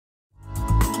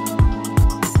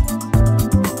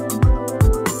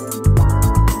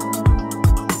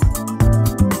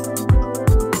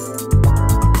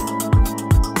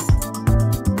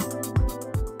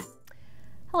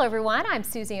Hello everyone, I'm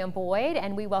Suzanne Boyd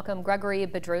and we welcome Gregory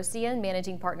Bedrosian,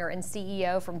 Managing Partner and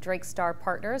CEO from Drake Star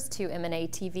Partners to M&A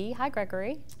TV. Hi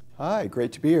Gregory. Hi,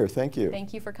 great to be here. Thank you.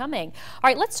 Thank you for coming. All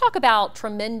right, let's talk about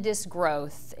tremendous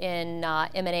growth in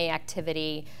M&A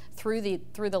activity through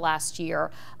the last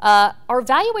year. Are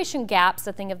valuation gaps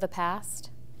a thing of the past?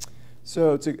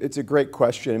 So it's a great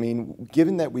question. I mean,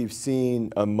 given that we've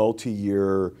seen a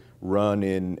multi-year run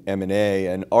in M&A,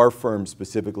 and our firm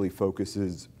specifically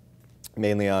focuses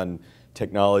mainly on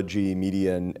technology,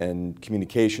 media, and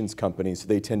communications companies, so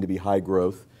they tend to be high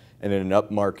growth, and in an up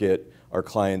market, our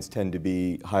clients tend to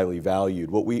be highly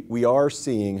valued. What we are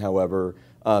seeing, however,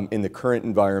 in the current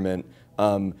environment,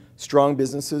 strong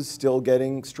businesses still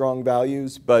getting strong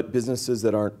values, but businesses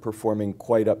that aren't performing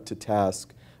quite up to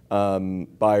task,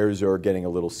 buyers are getting a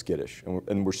little skittish,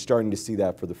 and we're starting to see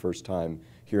that for the first time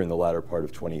here in the latter part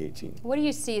of 2018. What do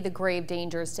you see the grave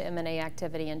dangers to M&A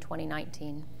activity in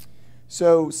 2019?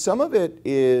 So some of it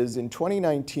is in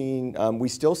 2019, we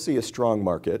still see a strong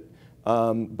market,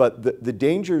 but the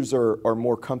dangers are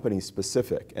more company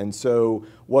specific. And so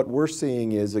what we're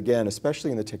seeing is, again,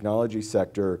 especially in the technology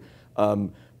sector,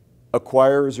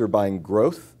 acquirers are buying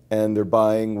growth and they're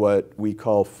buying what we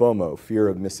call FOMO, fear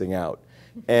of missing out.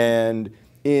 And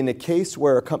in a case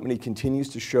where a company continues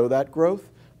to show that growth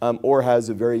or has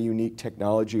a very unique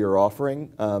technology or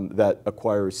offering that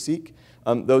acquirers seek,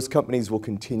 those companies will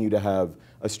continue to have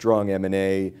a strong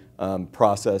M&A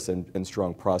process and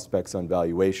strong prospects on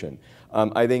valuation.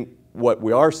 I think what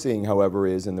we are seeing, however,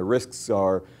 is, and the risks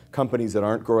are, companies that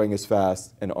aren't growing as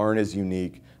fast and aren't as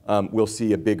unique will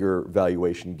see a bigger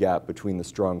valuation gap between the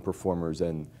strong performers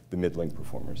and the middling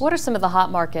performers. What are some of the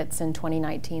hot markets in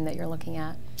 2019 that you're looking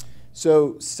at?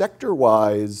 So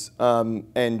sector-wise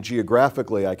and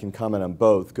geographically, I can comment on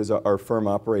both because our firm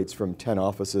operates from 10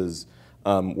 offices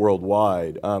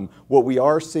worldwide. What we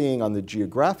are seeing on the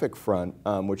geographic front,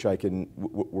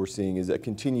 we're seeing is a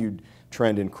continued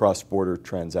trend in cross-border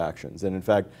transactions. And in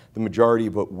fact, the majority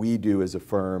of what we do as a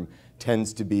firm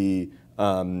tends to be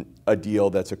a deal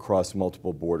that's across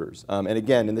multiple borders. And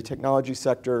again, in the technology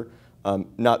sector,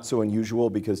 not so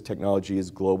unusual because technology is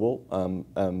global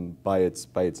by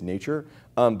its nature,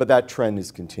 but that trend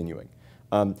is continuing.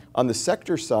 On the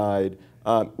sector side,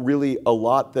 really a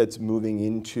lot that's moving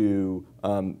into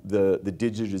the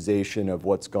digitization of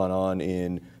what's gone on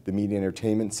in the media and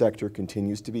entertainment sector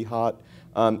continues to be hot.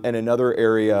 And another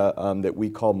area that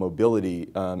we call mobility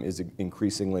is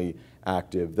increasingly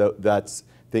active. That's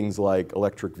things like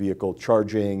electric vehicle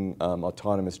charging,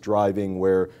 autonomous driving,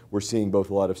 where we're seeing both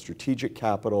a lot of strategic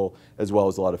capital as well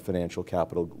as a lot of financial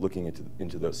capital looking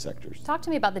into those sectors. Talk to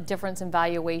me about the difference in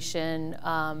valuation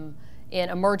in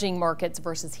emerging markets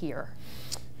versus here.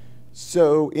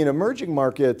 So in emerging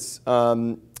markets,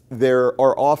 there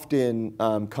are often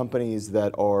companies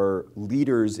that are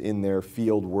leaders in their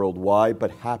field worldwide,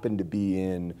 but happen to be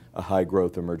in a high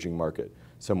growth emerging market,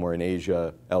 somewhere in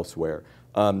Asia, elsewhere.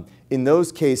 In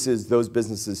those cases, those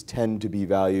businesses tend to be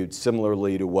valued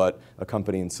similarly to what a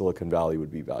company in Silicon Valley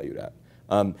would be valued at.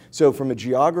 So from a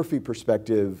geography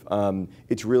perspective,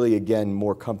 it's really, again,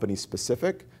 more company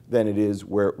specific than it is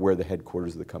where the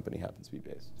headquarters of the company happens to be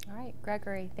based. All right,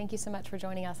 Gregory, thank you so much for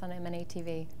joining us on M&A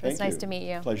TV. It's nice to meet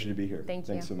you. Pleasure to be here. Thank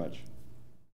you. Thanks so much.